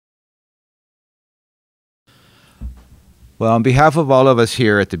Well, on behalf of all of us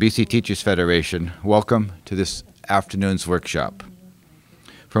here at the BC Teachers Federation, welcome to this afternoon's workshop.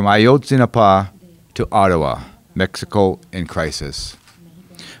 From Ayotzinapa to Ottawa, Mexico in crisis.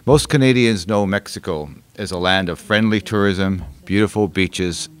 Most Canadians know Mexico as a land of friendly tourism, beautiful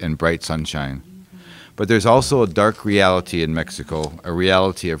beaches, and bright sunshine. But there's also a dark reality in Mexico, a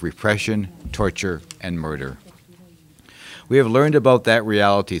reality of repression, torture, and murder. We have learned about that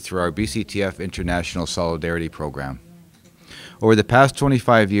reality through our BCTF International Solidarity Program. Over the past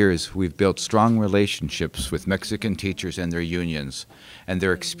 25 years, we've built strong relationships with Mexican teachers and their unions, and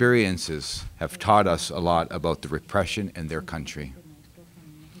their experiences have taught us a lot about the repression in their country.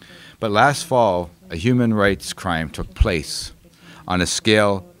 But last fall, a human rights crime took place on a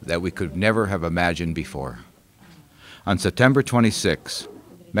scale that we could never have imagined before. On September 26,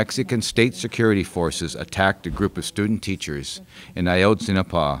 Mexican state security forces attacked a group of student teachers in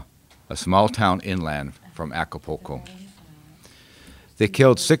Ayotzinapa, a small town inland from Acapulco. They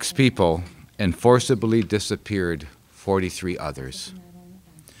killed 6 people and forcibly disappeared 43 others.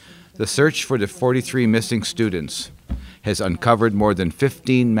 The search for the 43 missing students has uncovered more than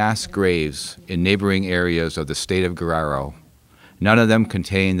 15 mass graves in neighboring areas of the state of Guerrero. None of them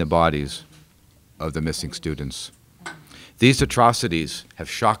contain the bodies of the missing students. These atrocities have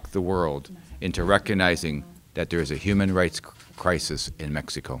shocked the world into recognizing that there is a human rights crisis in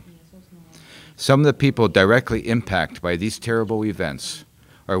Mexico. Some of the people directly impacted by these terrible events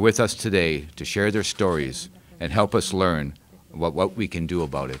are with us today to share their stories and help us learn what we can do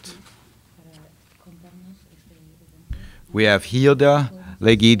about it. We have Hilda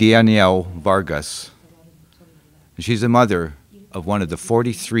Leguidianiel Vargas. She's the mother of one of the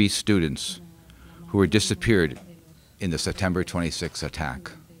 43 students who were disappeared in the September 26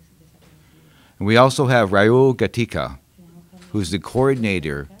 attack. And we also have Raúl Gatica, who's the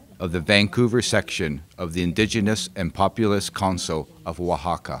coordinator of the Vancouver section of the Indigenous and Populous Council of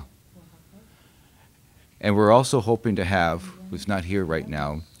Oaxaca. And we're also hoping to have, who's not here right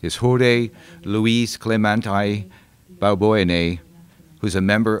now, is Jorge Luis Clemente Balboene, who's a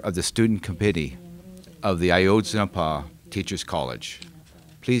member of the student committee of the Ayotzinapa Teachers College.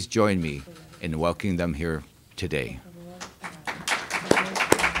 Please join me in welcoming them here today.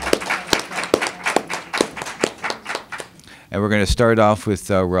 And we're going to start off with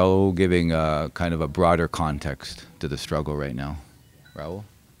Raúl giving kind of a broader context to the struggle right now. Raúl?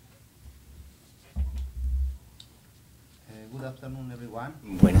 Good afternoon, everyone.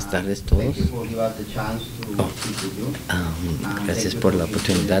 Buenas tardes todos. Gracias por la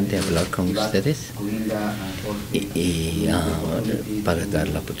oportunidad de hablar con ustedes y para dar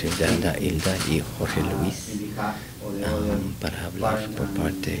la oportunidad a Hilda y Jorge Luis para hablar por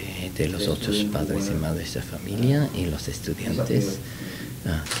parte de los otros padres y madres de familia y los estudiantes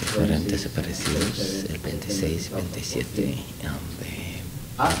que fueron desaparecidos el 26-27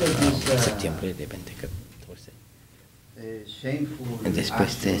 de septiembre de 2014.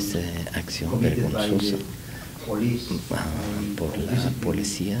 Después de esta acción vergonzosa por la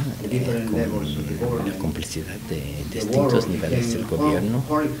policía con la complicidad de distintos niveles del gobierno,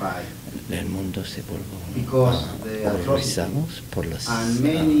 el mundo se volvió horrorizado por las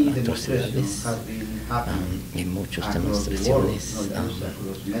atrocidades y muchas demostraciones.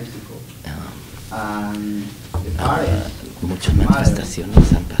 Muchas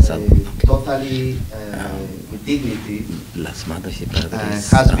manifestaciones han pasado. Las madres y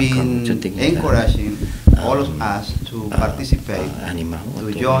padres has been encouraging all of us to participate,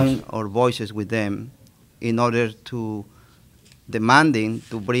 to join our voices with them in order to demanding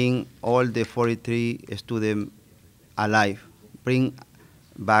to bring all the 43 students alive, bring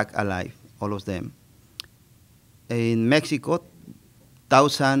back alive, all of them. In Mexico,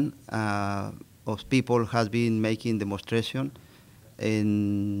 thousands of people has been making demonstration.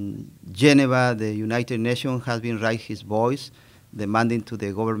 In Geneva, the United Nations has been raising his voice, demanding to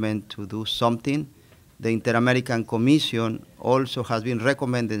the government to do something. The Inter-American Commission also has been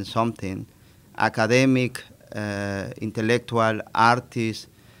recommending something. Academic, intellectual, artists,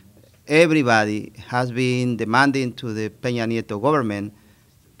 everybody has been demanding to the Peña Nieto government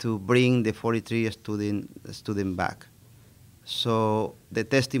to bring the 43 student back. So the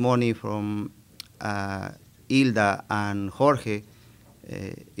testimony from Hilda and Jorge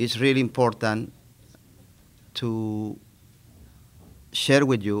is really important to share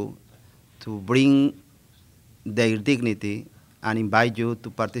with you, to bring their dignity and invite you to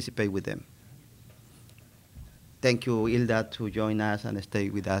participate with them. Thank you, Hilda, to join us and stay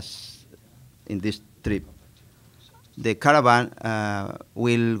with us in this trip. The caravan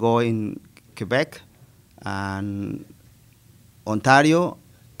will go in Quebec and Ontario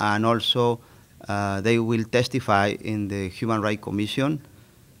and also They will testify in the Human Rights Commission.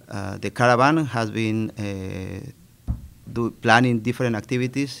 The caravan has been planning different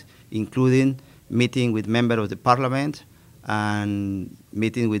activities, including meeting with members of the parliament and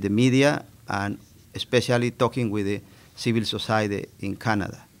meeting with the media, and especially talking with the civil society in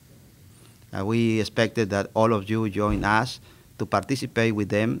Canada. We expected that all of you join us to participate with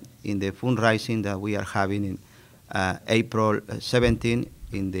them in the fundraising that we are having in April 17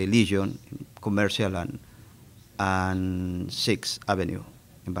 in the Legion, Commercial and 6th Avenue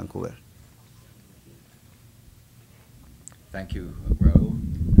in Vancouver. Thank you, Raúl.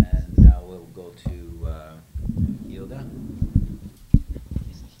 And now we'll go to Hilda.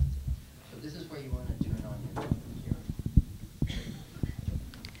 So this is where you want to turn on your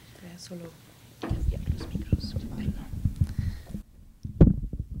Solo cambiar los micros.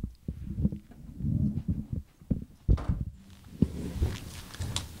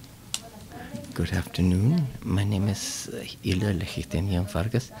 Good afternoon. My name is Hilda Legitenia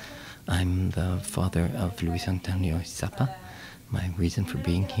Vargas. I'm the father of Luis Antonio Zappa. My reason for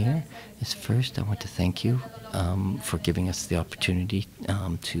being here is, first, I want to thank you for giving us the opportunity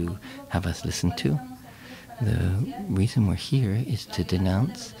to have us listened to. The reason we're here is to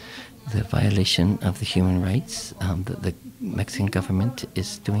denounce the violation of the human rights that the Mexican government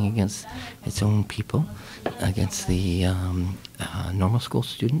is doing against its own people, against the normal school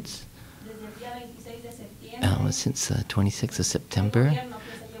students. Since the 26th of September,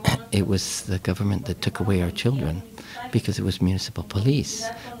 it was the government that took away our children because it was municipal police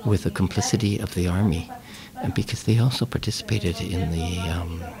with the complicity of the army, and because they also participated in the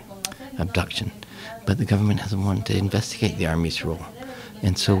abduction. But the government hasn't wanted to investigate the army's role.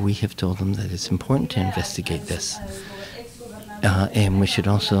 And so we have told them that it's important to investigate this. And we should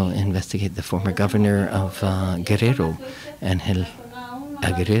also investigate the former governor of Guerrero, Angel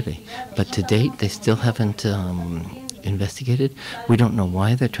Aguirre. But to date, they still haven't investigated. We don't know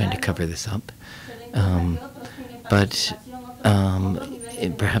why they're trying to cover this up. But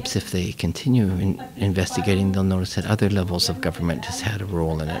perhaps if they continue investigating, they'll notice that other levels of government has had a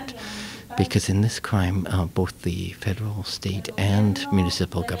role in it. Because in this crime, both the federal, state, and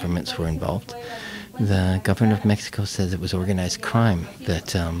municipal governments were involved. The governor of Mexico says it was organized crime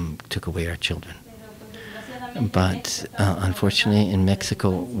that took away our children. But unfortunately, in Mexico,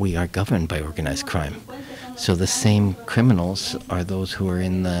 we are governed by organized crime. So the same criminals are those who are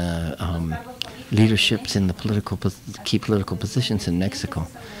in the leaderships in the key political positions in Mexico.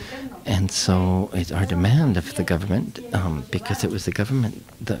 And so it's our demand of the government, because it was the government,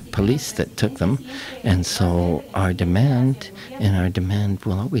 the police that took them, and so our demand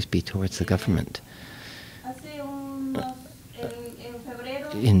will always be towards the government.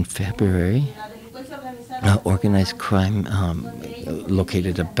 In February, organized crime hung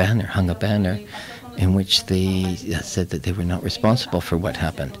a banner in which they said that they were not responsible for what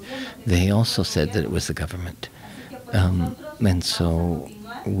happened. They also said that it was the government. And so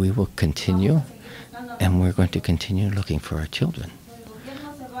we will continue, and we're going to continue looking for our children.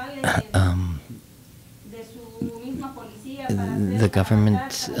 The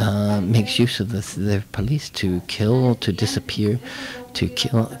government makes use of their police to kill, to disappear, to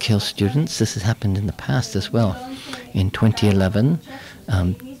kill students. This has happened in the past as well. In 2011,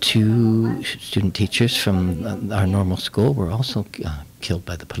 2 student teachers from our normal school were also killed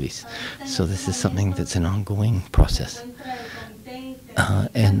by the police. So this is something that's an ongoing process.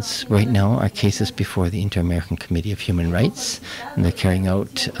 And right now, our case is before the Inter-American Committee of Human Rights, and they're carrying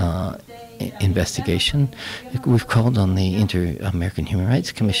out investigation. We've called on the Inter-American Human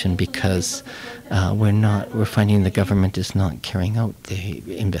Rights Commission because we're finding the government is not carrying out the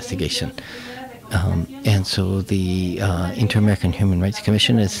investigation. And so the Inter-American Human Rights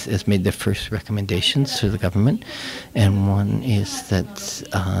Commission has made their first recommendations to the government, and one is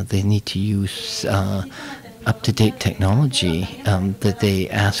that they need to use up-to-date technology, that they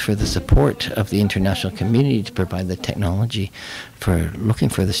ask for the support of the international community to provide the technology for looking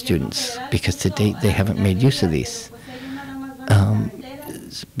for the students, because to date they haven't made use of these.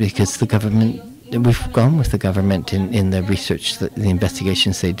 Because the government, we've gone with the government in the research, the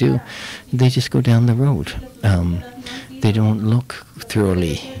investigations they do. They just go down the road. They don't look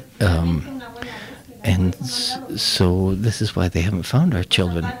thoroughly. And so this is why they haven't found our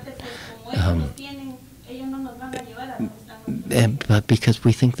children. But because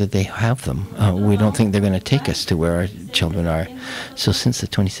we think that they have them, we don't think they're going to take us to where our children are. So since the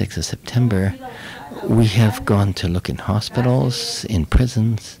 26th of September, we have gone to look in hospitals, in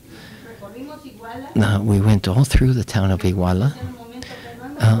prisons. We went all through the town of Iguala,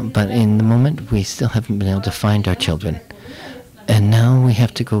 but in the moment we still haven't been able to find our children. And now we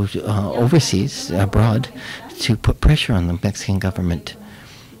have to go overseas, abroad, to put pressure on the Mexican government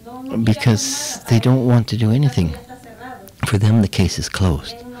because they don't want to do anything. For them, the case is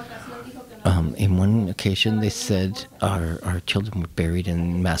closed. In one occasion, they said our children were buried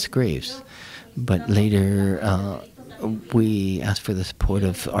in mass graves. But later, we asked for the support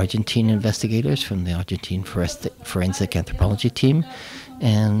of Argentine investigators from the Argentine Forensic Anthropology team.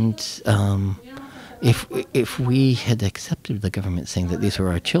 And if we had accepted the government saying that these were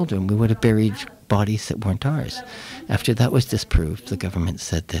our children, we would have buried bodies that weren't ours. After that was disproved, the government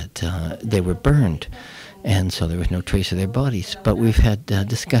said that they were burned, and so there was no trace of their bodies. But we've had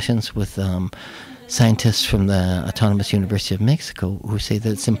discussions with scientists from the Autonomous University of Mexico who say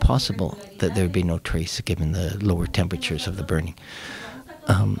that it's impossible that there would be no trace given the lower temperatures of the burning.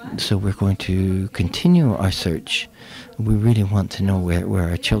 So we're going to continue our search. We really want to know where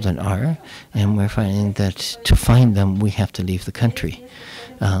our children are, and we're finding that to find them, we have to leave the country.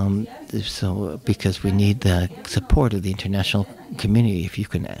 Because we need the support of the international community. If you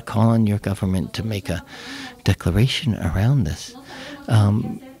can call on your government to make a declaration around this,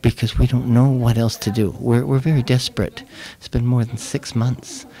 because we don't know what else to do. We're very desperate. It's been more than 6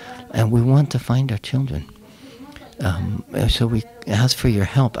 months, and we want to find our children. So we ask for your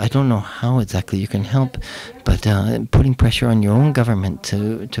help. I don't know how exactly you can help, but putting pressure on your own government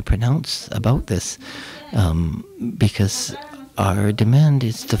to pronounce about this, because our demand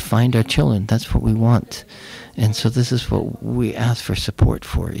is to find our children. That's what we want. And so this is what we ask for support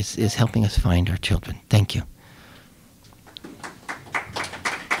for, is helping us find our children. Thank you.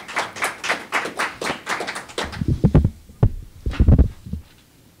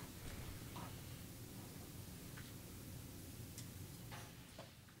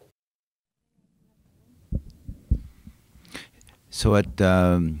 So at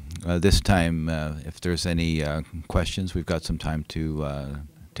this time, if there's any questions, we've got some time to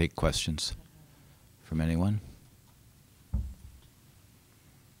take questions from anyone.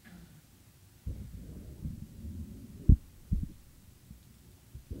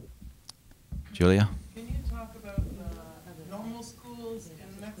 Julia? Can you talk about the normal schools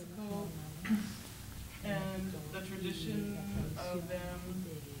in Mexico and the tradition of them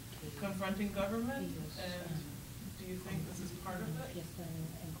confronting government? And do you think this is part of it?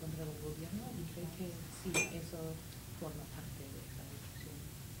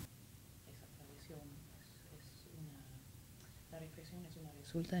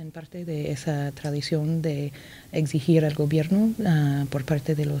 Resulta en parte de esa tradición de exigir al gobierno por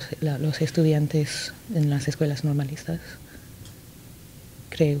parte de los estudiantes en las escuelas normalistas.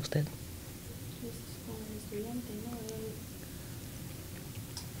 ¿Cree usted?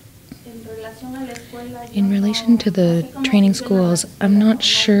 In relation to the training schools, I'm not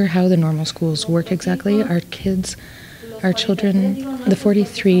sure how the normal schools work exactly. Our kids, our children, the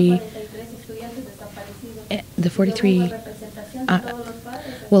 43,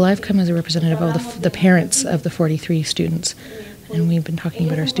 well, I've come as a representative of the parents of the 43 students, and we've been talking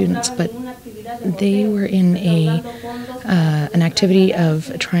about our students, but they were in an activity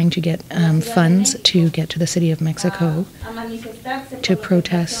of trying to get funds to get to the city of Mexico to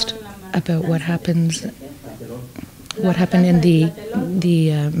protest about what happened in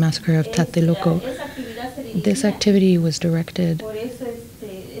the massacre of Tlatelolco. This activity was directed,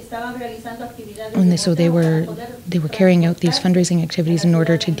 and so they were carrying out these fundraising activities in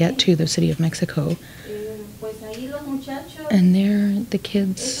order to get to the city of Mexico. And there, the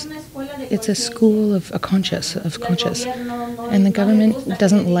kids, it's a school of conscience, and the government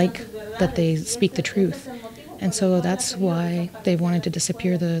doesn't like that they speak the truth. And so that's why they wanted to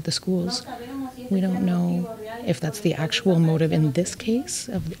disappear the schools. We don't know if that's the actual motive in this case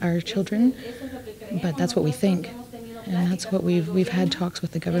of our children, but that's what we think. And that's what we've had talks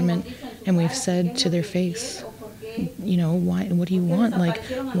with the government, and we've said to their face, you know, what do you want? Like,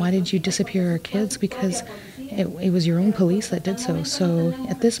 why did you disappear our kids? Because it was your own police that did so. So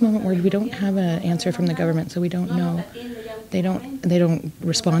at this moment, we don't have an answer from the government, so we don't know. They don't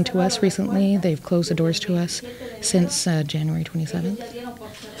respond to us recently. They've closed the doors to us since January 27th.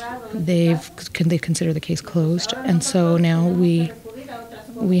 They consider the case closed, and so now we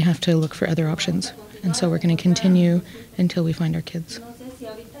have to look for other options. And so we're going to continue until we find our kids.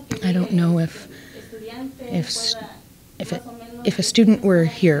 I don't know if a student were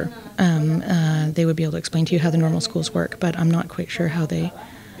here, they would be able to explain to you how the normal schools work, but I'm not quite sure how they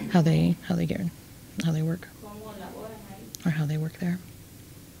work. Or how they work there.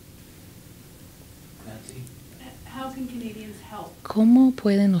 How can Canadians help? ¿Cómo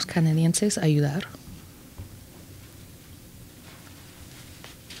pueden los canadienses ayudar?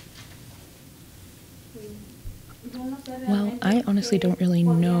 Well, I honestly don't really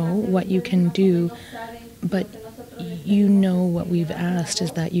know what you can do, but you know what we've asked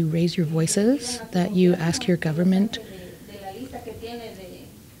is that you raise your voices, that you ask your government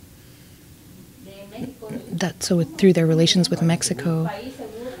that, so through their relations with Mexico,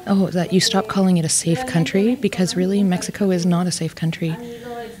 that you stop calling it a safe country, because really Mexico is not a safe country.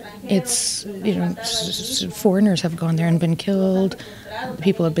 It's, foreigners have gone there and been killed,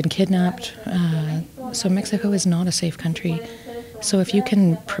 people have been kidnapped, so Mexico is not a safe country. So if you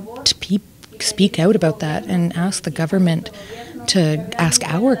can speak out about that and ask the government to ask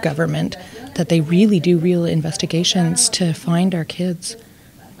our government that they really do real investigations to find our kids,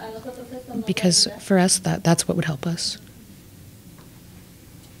 because for us that's what would help us.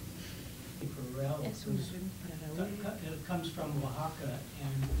 For Raúl, who comes from Oaxaca,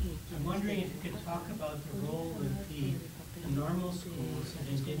 and I'm wondering if you could talk about the role of the normal schools and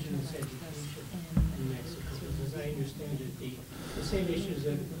indigenous education in Mexico, because as I understand it, the same issues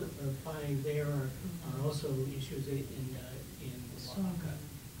that are applying there are also issues in Oaxaca.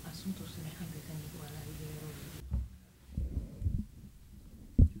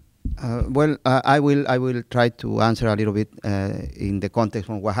 I will try to answer a little bit in the context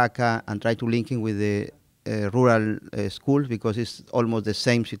from Oaxaca and try to link in with the rural schools, because it's almost the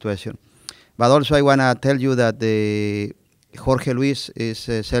same situation. But also I want to tell you that the Jorge Luis is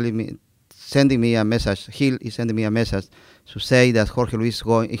sending me a message. Gil is sending me a message to say that Jorge Luis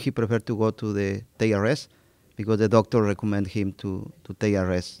he preferred to go to the take a rest because the doctor recommended him to take a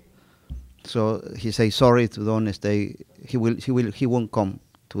rest. So he says sorry to don't stay. He won't come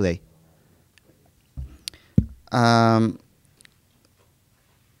today.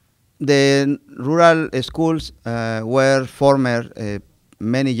 The rural schools were formed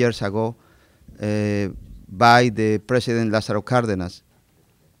many years ago by the President Lázaro Cárdenas.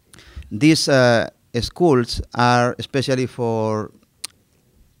 These schools are especially for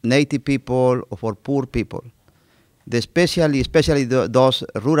native people or for poor people. Especially those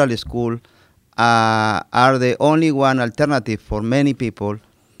rural schools are the only one alternative for many people,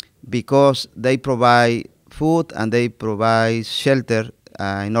 because they provide food and they provide shelter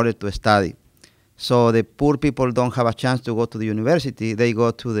in order to study. So the poor people don't have a chance to go to the university. They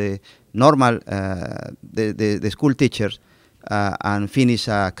go to the normal, the school teachers and finish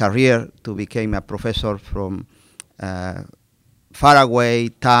a career to become a professor from faraway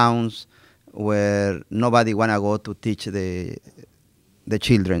towns where nobody want to go to teach the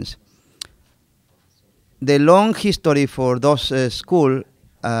children. The long history for those schools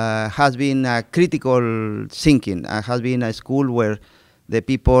has been critical thinking. Has been a school where the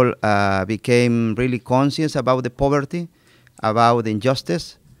people became really conscious about the poverty, about the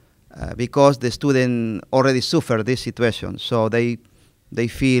injustice, because the student already suffered this situation. So they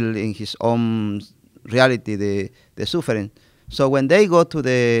feel in his own reality the suffering. So when they go to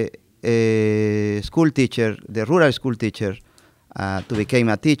the school teacher, the rural school teacher, to become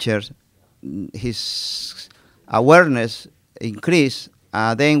a teacher, his awareness increased.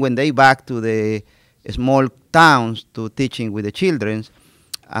 Then when they back to the small towns to teaching with the children,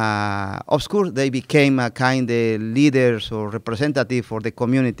 of course they became a kind of leaders or representative for the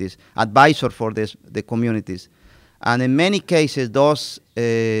communities, advisor for the communities. And in many cases, those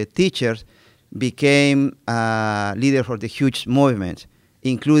teachers became leaders for the huge movements,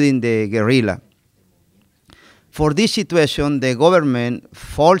 including the guerrilla. For this situation, the government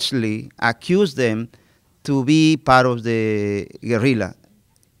falsely accused them to be part of the guerrilla.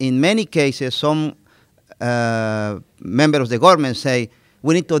 In many cases, some members of the government say,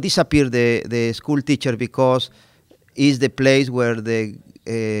 we need to disappear the school teacher because it's the place where the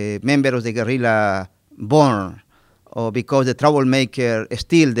members of the guerrilla born, or because the troublemaker is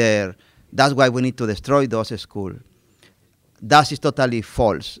still there. That's why we need to destroy those schools. That is totally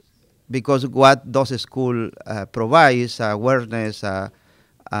false, because what those schools provide is awareness to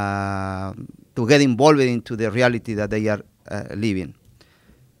get involved into the reality that they are living.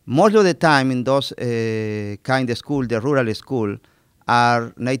 Most of the time in those kind of schools, the rural school,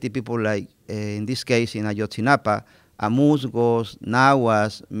 are native people, like in this case in Ayotzinapa, Musgos,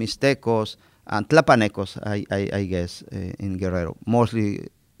 Nahuas, Mixtecos, and Tlapanecos, I guess, in Guerrero, mostly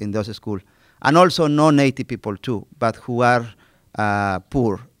in those schools. And also non-native people too, but who are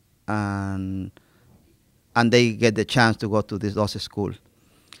poor, and they get the chance to go to those schools.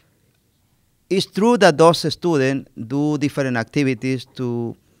 It's true that those students do different activities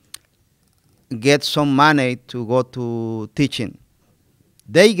to get some money to go to teaching.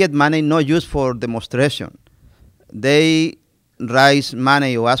 They get money not used for demonstration. They raise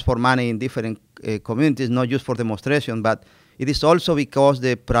money or ask for money in different communities, not used for demonstration, but it is also because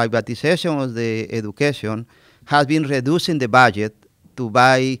the privatization of the education has been reducing the budget to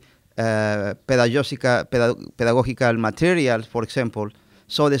buy pedagogical materials, for example.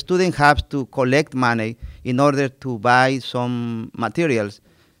 So the student has to collect money in order to buy some materials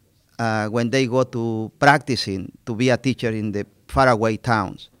when they go to practicing to be a teacher in the faraway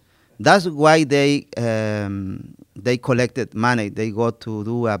towns. That's why they collected money. They go to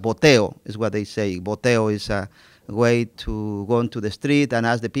do a boteo, is what they say. Boteo is a way to go into the street and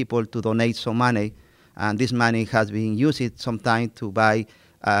ask the people to donate some money. And this money has been used sometimes to buy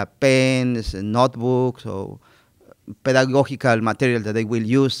pens, notebooks, or pedagogical material that they will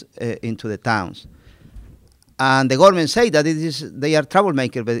use into the towns. And the government say that they are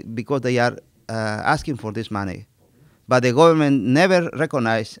troublemakers because they are asking for this money. But the government never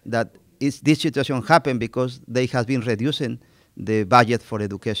recognized that this situation happened because they have been reducing the budget for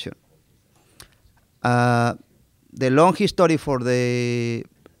education. The long history for the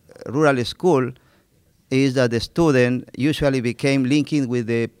rural school is that the student usually became linking with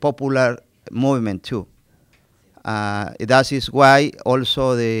the popular movement too. That is why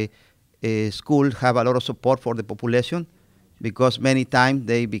also the school have a lot of support for the population, because many times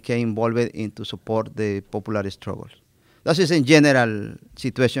they became involved into support the popular struggles. That is in general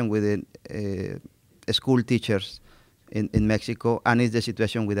situation with the school teachers in Mexico, and is the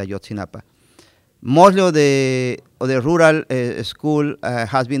situation with Ayotzinapa. Most of the rural school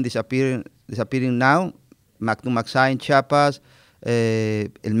has been disappearing now. Mactumaxá in Chiapas,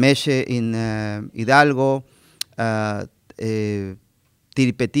 El Meche in Hidalgo,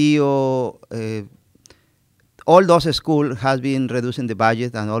 Tiripetío, all those schools has been reducing the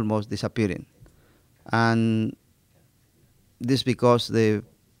budget and almost disappearing. And this because the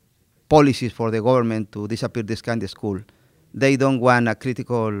policies for the government to disappear this kind of school. They don't want a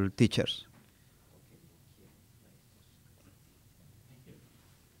critical teachers.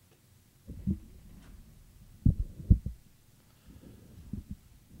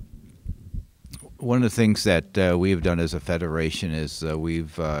 One of the things that we've done as a federation is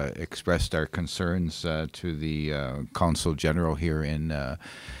we've expressed our concerns to the Consul General here in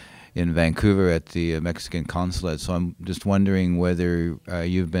Vancouver at the Mexican consulate. So I'm just wondering whether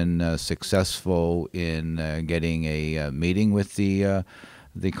you've been successful in getting a meeting with the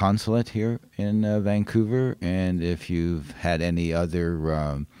consulate here in Vancouver, and if you've had any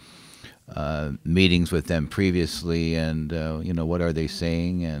other meetings with them previously, and what are they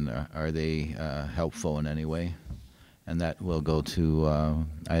saying, and are they helpful in any way? And that will go to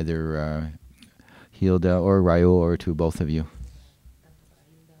either Hilda or Raúl, or to both of you.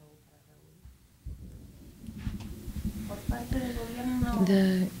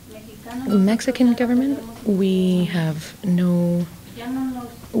 The Mexican government, we no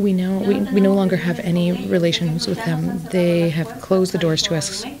longer have any relations with them. They have closed the doors to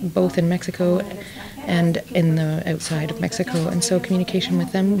us, both in Mexico and in the outside of Mexico. And so communication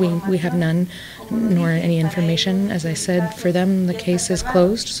with them, we have none, nor any information. As I said, for them, the case is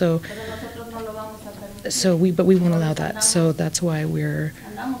closed. But we won't allow that. So that's why we're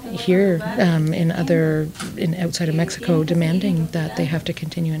here in outside of Mexico, demanding that they have to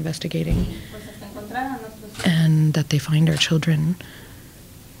continue investigating and that they find our children.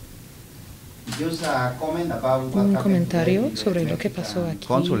 Un comentario sobre lo que pasó aquí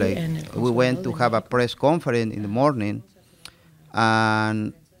consulate. en el We went to have a press conference in the morning,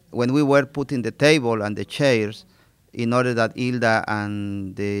 and when we were putting the table and the chairs in order that Hilda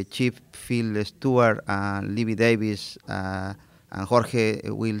and the chief field steward and Libby Davis and Jorge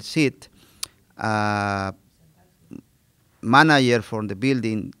will sit, manager from the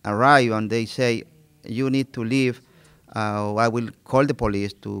building arrive and they say, you need to leave, I will call the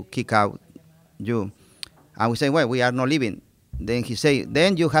police to kick out you. And we say, well, we are not leaving. Then he say,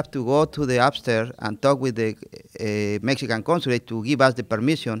 then you have to go to the upstairs and talk with the Mexican consulate to give us the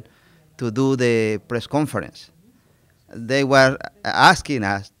permission to do the press conference. They were asking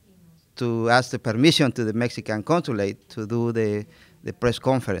us to ask the permission to the Mexican consulate to do the press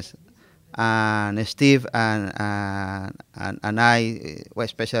conference. And Steve and I, well,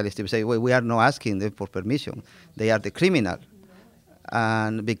 especially Steve, say, well, we are not asking them for permission. They are the criminal.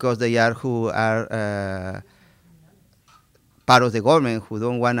 And because they are who are part of the government, who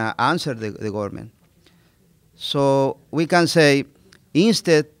don't want to answer the government. So we can say,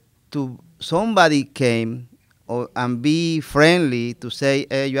 instead to somebody came and be friendly to say,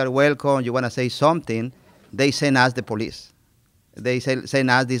 hey, you are welcome, you want to say something, they send us the police. They send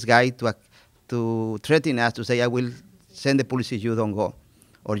us this guy to threaten us, to say, I will send the police if you don't go.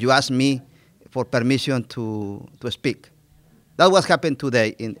 Or you ask me for permission to speak. That was happened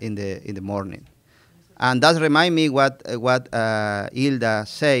today in the morning. And that reminds me what Hilda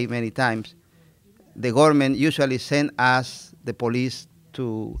say many times. the government usually send us, the police,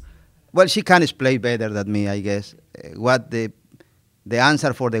 to, well, she can explain better than me, I guess, what the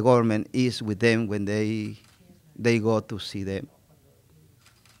answer for the government is with them when they go to see them.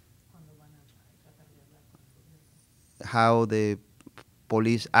 How the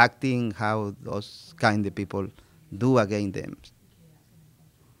police acting, how those kind of people do against them.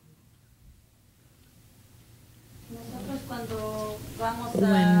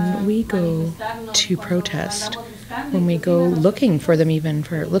 When we go to protest, when we go looking for them, even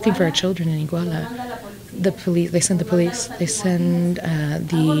for looking for our children in Iguala, the police, they send the police, they send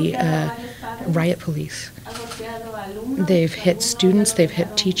the riot police. They've hit students, they've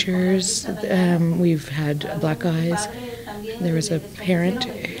hit teachers, we've had black eyes. There was a parent,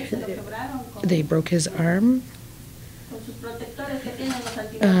 they broke his arm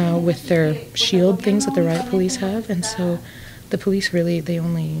with their shield things that the riot police have, and so the police really,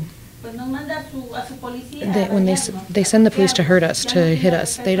 when they send the police to hurt us, to hit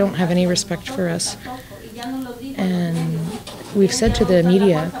us, they don't have any respect for us. And we've said to the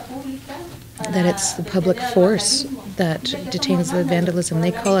media that it's the public force that detains the vandalism.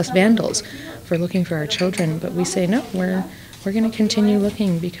 They call us vandals for looking for our children, but we say no, we're going to continue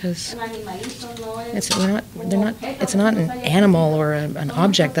looking because it's not an animal or an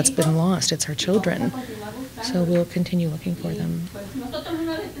object that's been lost. It's our children. So we'll continue looking for them.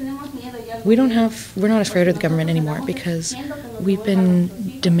 We're not afraid of the government anymore because we've been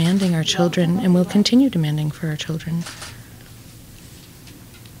demanding our children and we'll continue demanding for our children.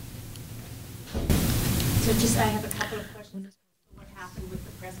 So just I have a couple of questions. What happened with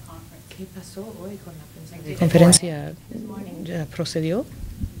the press conference? ¿Qué pasó hoy con la conferencia? ¿Procedió?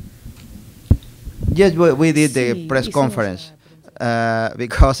 Yes, we did the press conference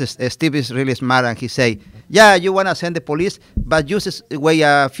because Steve is really smart and he say, yeah, you want to send the police, but just wait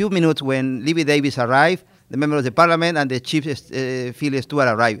a few minutes when Libby Davis arrive, the member of the parliament, and the chief Phil Stewart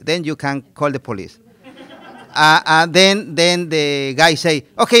arrive. Then you can call the police. And then the guy say,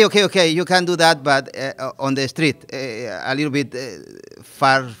 okay, you can do that, but on the street, a little bit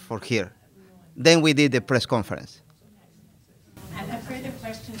far from here. Then we did the press conference. And a further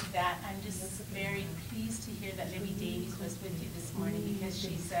question to that, I'm just very pleased to hear that Libby Davis was with you this morning because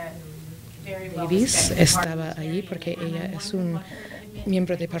she's a very well Davis estaba allí porque ella es un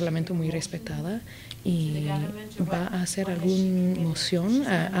miembro del Parlamento muy respetada y va a hacer alguna moción,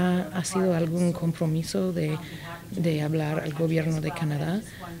 ha sido algún compromiso de hablar al gobierno de Canadá,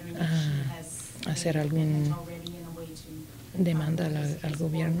 hacer alguna demanda al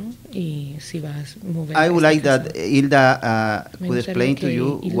gobierno y si va a mover. I would like that Hilda could explain to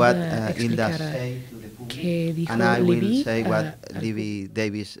you what Hilda said to the public, and I will say what Libby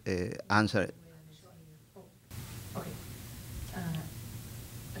Davis answered.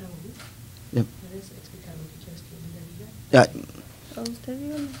 Yep. Yeah.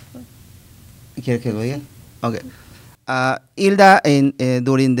 ¿Quieres que lo diga? Okay. Hilda,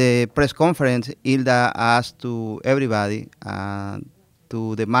 during the press conference, Hilda asked to everybody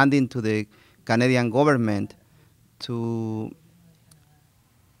to demanding to the Canadian government to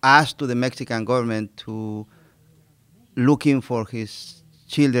ask to the Mexican government to looking for his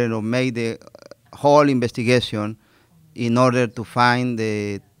children or make the whole investigation in order to find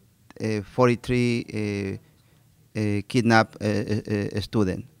the 43 kidnapped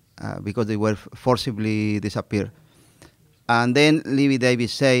students because they were forcibly disappeared. And then Libby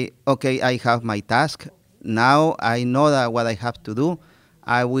Davis say, okay, I have my task. Now I know that what I have to do.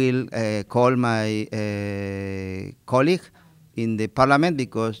 I will call my colleague in the parliament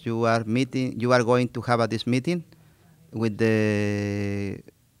because you are going to have this meeting with the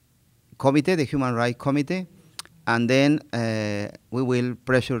committee, the Human Rights Committee, and then we will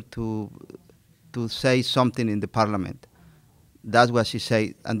pressure to say something in the parliament. That's what she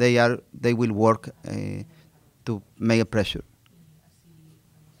said, and they will work to make a pressure.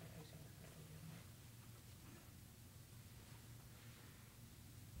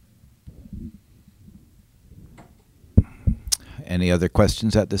 Any other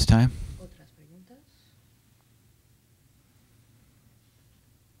questions at this time?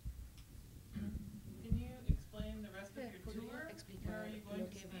 Can you explain the rest of your tour? Where are you going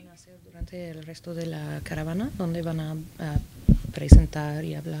to speak? Durante el resto de la caravana, ¿dónde van a presentar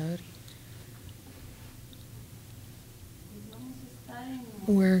y hablar?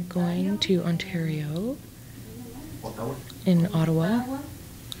 We're going to Ontario, in Ottawa,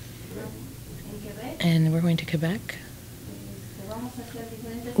 and we're going to Quebec.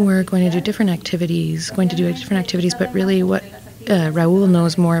 We're going to do different activities, but really what Raúl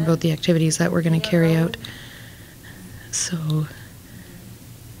knows more about the activities that we're going to carry out. So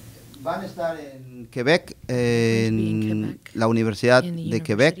Van a estar en Quebec, in en Quebec, la Universidad in the de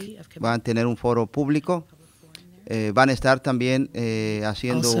Quebec. University of Quebec. Van a tener un foro público. Van a estar también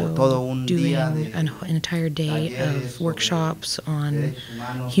haciendo todo Also un doing día de an entire day talleres of sobre workshops on derechos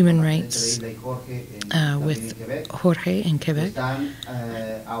humanos human con la rights presidenta Isla y Jorge también with en Quebec. Jorge in Quebec. Están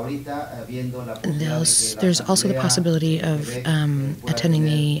ahorita viendo la posibilidad de que la There's also the Asamblea possibility de of Quebec, pueda attending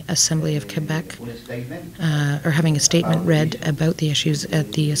tener, the Assembly of Quebec un statement or having a statement about read the issues about the issues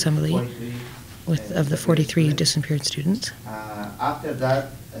at the Assembly 43, of the 43 disappeared students. After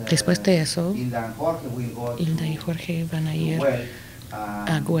that, Después de eso, Hilda and Jorge will go Hilda y to Jorge van a ir Guelph,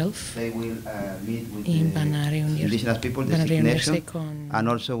 a Guelph they will meet with y the van a indigenous people, the van a Sikh reunirse Nation, con and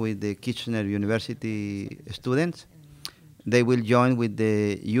also with the Kitchener University students. They will join with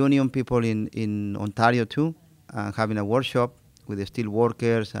the union people in Ontario too, having a workshop with the steel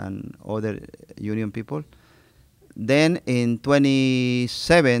workers and other union people. Then in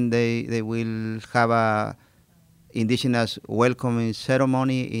 27, they will have a indigenous welcoming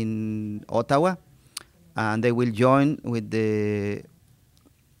ceremony in Ottawa, and they will join with the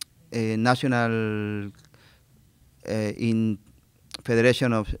national in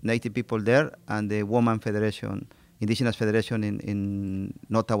Federation of Native People there and the Woman Federation, Indigenous Federation in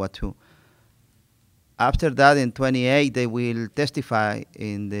Ottawa too. After that, in 28, they will testify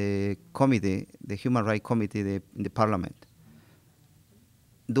in the committee, the Human Rights Committee in the Parliament.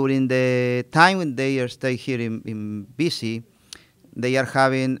 During the time when they are stay here in BC, they are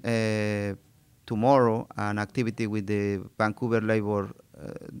having tomorrow an activity with the Vancouver Labor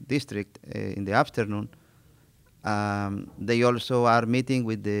District in the afternoon. They also are meeting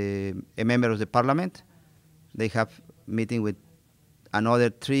with the a member of the Parliament. They have meeting with another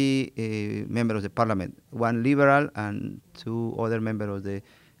 3 members of the Parliament, 1 Liberal and 2 other members of the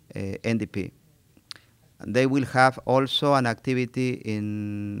NDP. And they will have also an activity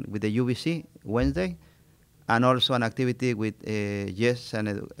with the UBC Wednesday, and also an activity with Justice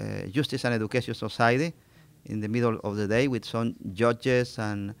and Education Society in the middle of the day with some judges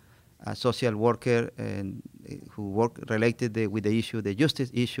and a social worker who work related with the issue, the justice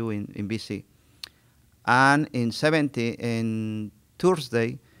issue in BC. And in 70, in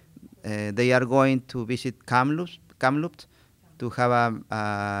Thursday, they are going to visit Kamloops to have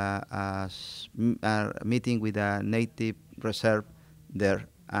a meeting with a native reserve there.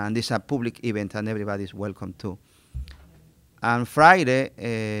 And this is a public event, and everybody is welcome too. And Friday,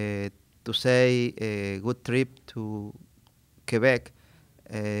 to say a good trip to Quebec,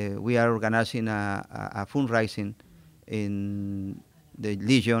 we are organizing a fundraising in the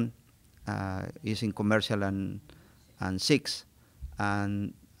Legion. Is in Commercial and 6,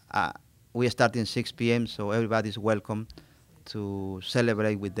 and we start in 6 p.m. So everybody is welcome to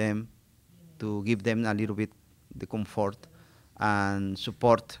celebrate with them, to give them a little bit the comfort and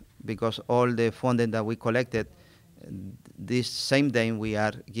support, because all the funding that we collected this same day we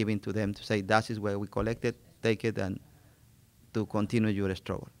are giving to them to say that is where we collected, take it, and to continue your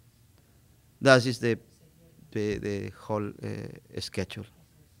struggle. That is the whole schedule.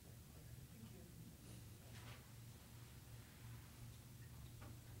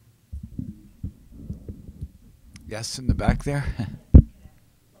 Yes, in the back there. Can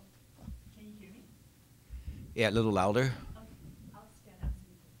you hear me? Yeah, a little louder. I'll stand up.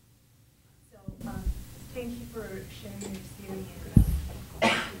 So, thank you for sharing your experience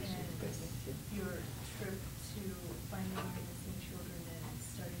and your trip to finding your missing children and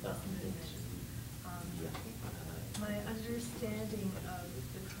starting this movement. My understanding of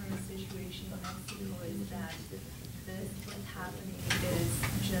the current situation in Mexico is that this, what's happening, is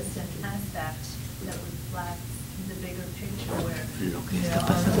just an aspect that reflects the bigger picture where,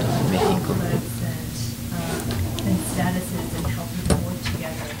 all the conflicts and statuses and how people work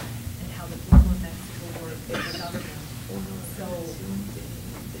together and how the people in Mexico work with the government. So,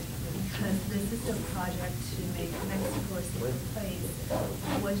 because this is a project to make Mexico a safer place,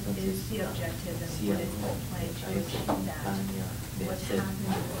 what is the objective and what is the plan to achieve that? What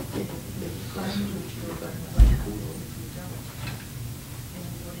happens if you find your children? What happens if you don't? And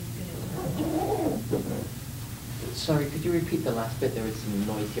what are you going to do? Sorry, could you repeat the last bit? There was some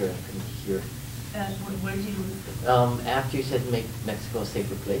noise here, I couldn't hear. Where do you? After you said make Mexico a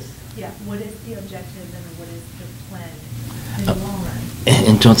safer place. Yeah, what is the objective and what is the plan in the long run?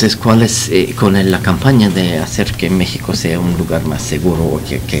 Entonces, ¿cuál es con la campaña de hacer que México sea un lugar más seguro, o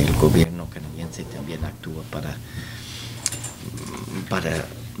que el gobierno canadiense también actúa para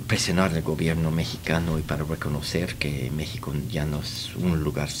presionar al gobierno mexicano y para reconocer que México ya no es un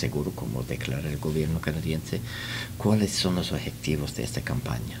lugar seguro como declara el gobierno canadiense? ¿Cuáles son los objetivos de esta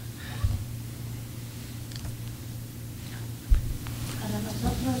campaña? Para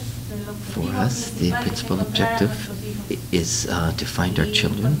nosotros For us, the principal objective is to find our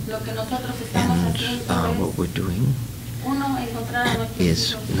children, and what we're doing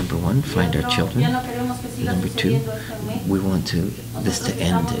is, number one, find our children. Number two, we want this to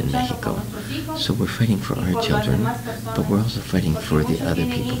end in Mexico. So we're fighting for our children, but we're also fighting for the other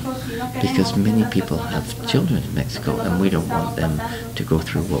people, because many people have children in Mexico, and we don't want them to go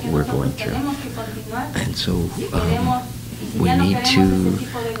through what we're going through. And so we need to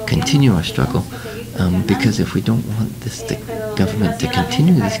continue our struggle, because if we don't want the government to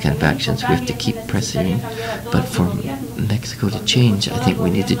continue these kind of actions, we have to keep pressing. But for Mexico to change, I think we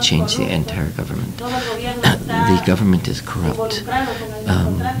need to change the entire government. The government is corrupt.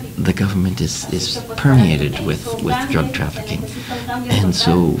 The government is permeated with drug trafficking. And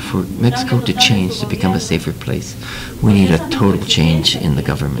so for Mexico to change, to become a safer place, we need a total change in the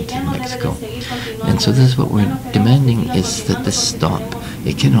government in Mexico. And so this is what we're demanding, is that this stop.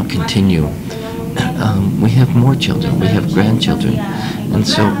 It cannot continue. We have more children, we have grandchildren, and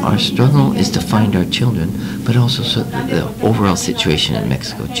so our struggle is to find our children, but also so that the overall situation in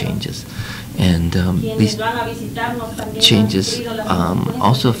Mexico changes. And these changes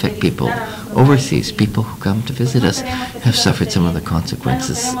also affect people overseas. People who come to visit us have suffered some of the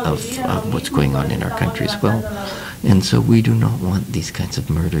consequences of what's going on in our country as well. And so we do not want these kinds of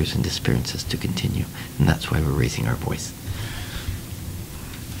murders and disappearances to continue, and that's why we're raising our voice.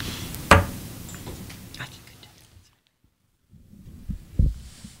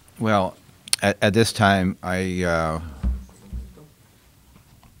 Well, at this time, I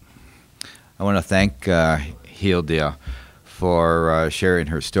want to thank Hilda for sharing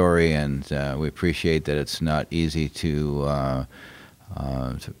her story, and we appreciate that it's not easy to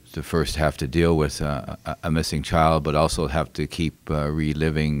first have to deal with a missing child, but also have to keep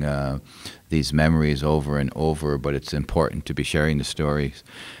reliving these memories over and over. But it's important to be sharing the stories.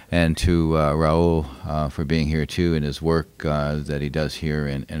 And to Raúl for being here too, and his work that he does here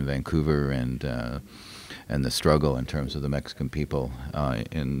in Vancouver, and the struggle in terms of the Mexican people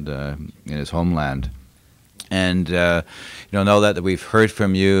in his homeland. And know that we've heard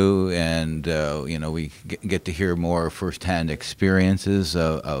from you, and we get to hear more firsthand experiences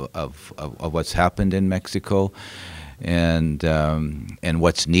of what's happened in Mexico, and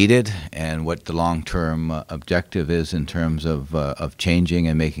what's needed, and what the long-term objective is in terms of changing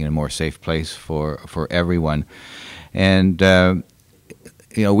and making it a more safe place for everyone. And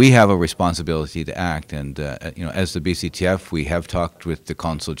we have a responsibility to act, and as the BCTF, we have talked with the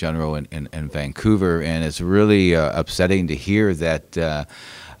Consul General in Vancouver, and it's really upsetting to hear that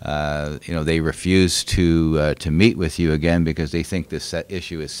they refuse to meet with you again, because they think this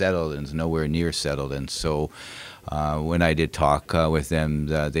issue is settled, and it's nowhere near settled. And so when I did talk with them,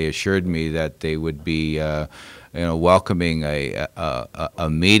 they assured me that they would be welcoming a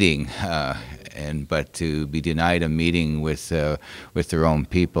meeting, but to be denied a meeting with their own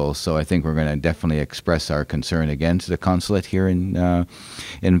people. So I think we're going to definitely express our concern again to the consulate here in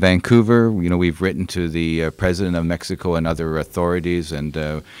Vancouver. We've written to the President of Mexico and other authorities,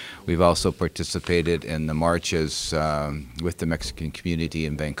 and we've also participated in the marches with the Mexican community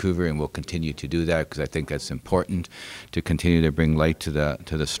in Vancouver, and we'll continue to do that, because I think that's important to continue to bring light to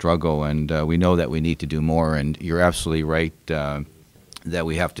the struggle. And we know that we need to do more, and you're absolutely right that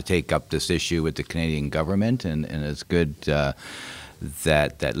we have to take up this issue with the Canadian government, and it's good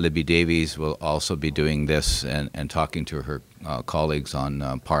that Libby Davies will also be doing this and talking to her colleagues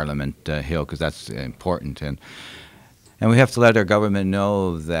on Parliament Hill, because that's important. And we have to let our government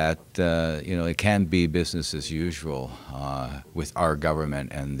know that it can be business as usual with our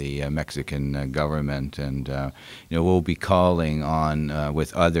government and the Mexican government, and we'll be calling on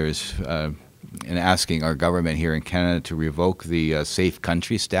with others and asking our government here in Canada to revoke the safe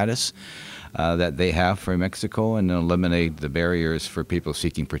country status that they have for Mexico, and eliminate the barriers for people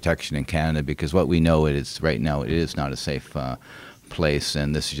seeking protection in Canada, because what we know is right now it is not a safe place,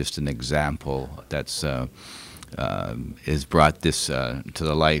 and this is just an example that's has brought this to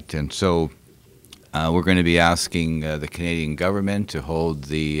the light. And so we're going to be asking the Canadian government to hold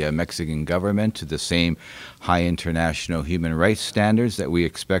the Mexican government to the same high international human rights standards that we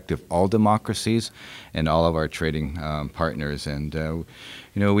expect of all democracies and all of our trading partners. And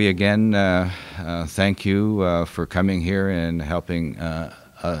we again thank you for coming here and helping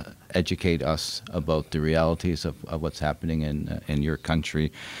educate us about the realities of what's happening in your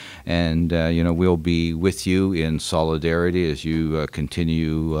country. And we'll be with you in solidarity as you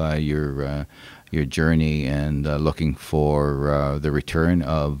continue your journey, and looking for the return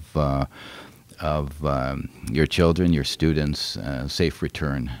of your children, your students, safe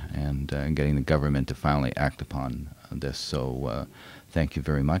return, and getting the government to finally act upon this. So thank you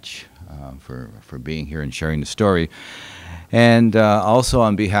very much for being here and sharing the story. And also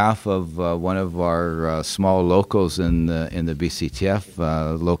on behalf of one of our small locals in the BCTF,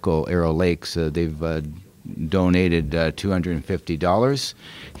 local Arrow Lakes, they've donated $250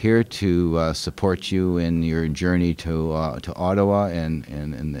 here to support you in your journey to Ottawa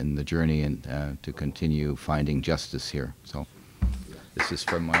and the journey and to continue finding justice here. So this is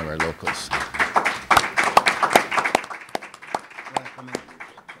from one of our locals.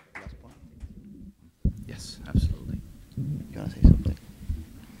 Yes, absolutely. You want to say something?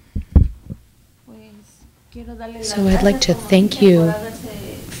 So I'd like to thank you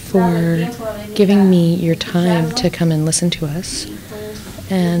for giving me your time to come and listen to us.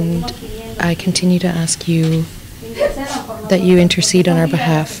 And I continue to ask you that you intercede on our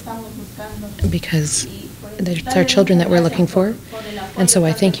behalf, because it's our children that we're looking for. And so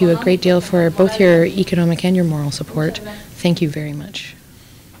I thank you a great deal for both your economic and your moral support. Thank you very much.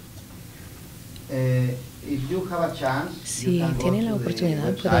 If you have a chance, Si you can go tiene la to the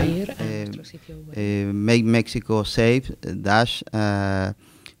oportunidad, puede website, ir a nuestro sitio web. Make Mexico Safe dash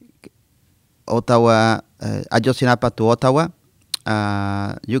Ottawa, Ayotzinapa to Ottawa.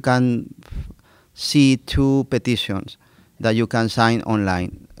 You can see two petitions that you can sign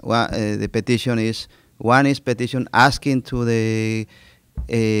online. The petition is, one is petition asking to the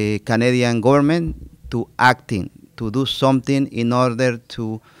Canadian government to do something in order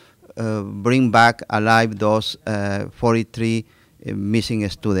to bring back alive those 43 missing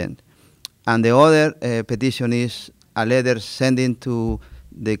students. And the other petition is a letter sending to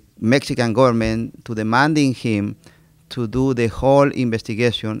the Mexican government to demanding him to do the whole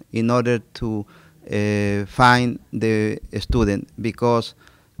investigation in order to find the student, because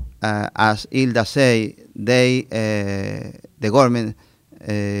as Hilda say, the government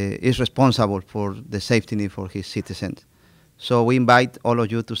is responsible for the safety for his citizens. So we invite all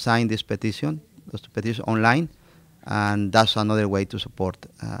of you to sign this petition online, and that's another way to support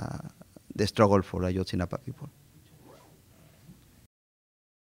the struggle for Ayotzinapa people.